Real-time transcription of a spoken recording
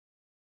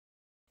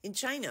In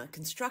China,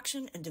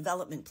 construction and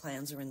development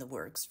plans are in the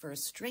works for a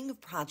string of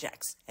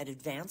projects at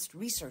advanced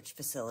research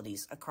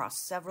facilities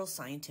across several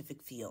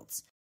scientific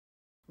fields.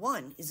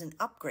 One is an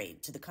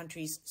upgrade to the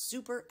country's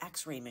super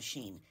X-ray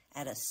machine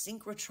at a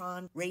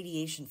synchrotron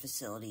radiation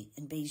facility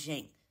in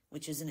Beijing,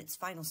 which is in its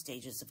final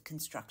stages of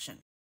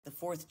construction. The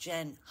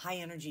fourth-gen High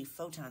Energy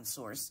Photon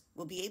Source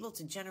will be able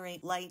to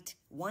generate light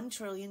 1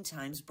 trillion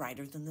times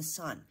brighter than the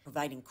sun,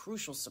 providing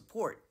crucial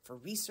support for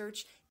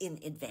research in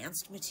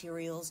advanced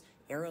materials,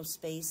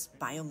 aerospace,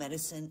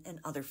 biomedicine,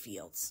 and other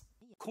fields.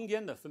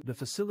 The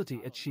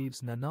facility achieves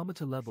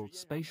nanometer-level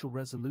spatial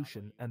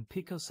resolution and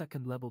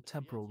picosecond-level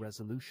temporal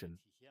resolution.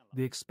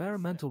 The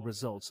experimental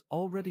results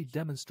already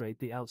demonstrate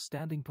the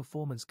outstanding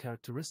performance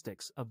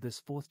characteristics of this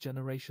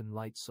fourth-generation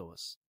light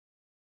source.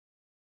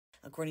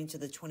 According to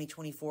the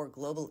 2024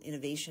 Global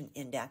Innovation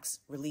Index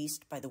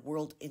released by the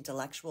World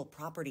Intellectual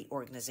Property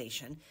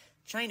Organization,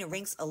 China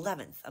ranks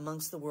 11th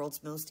amongst the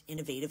world's most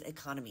innovative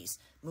economies,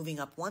 moving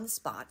up one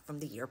spot from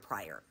the year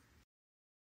prior.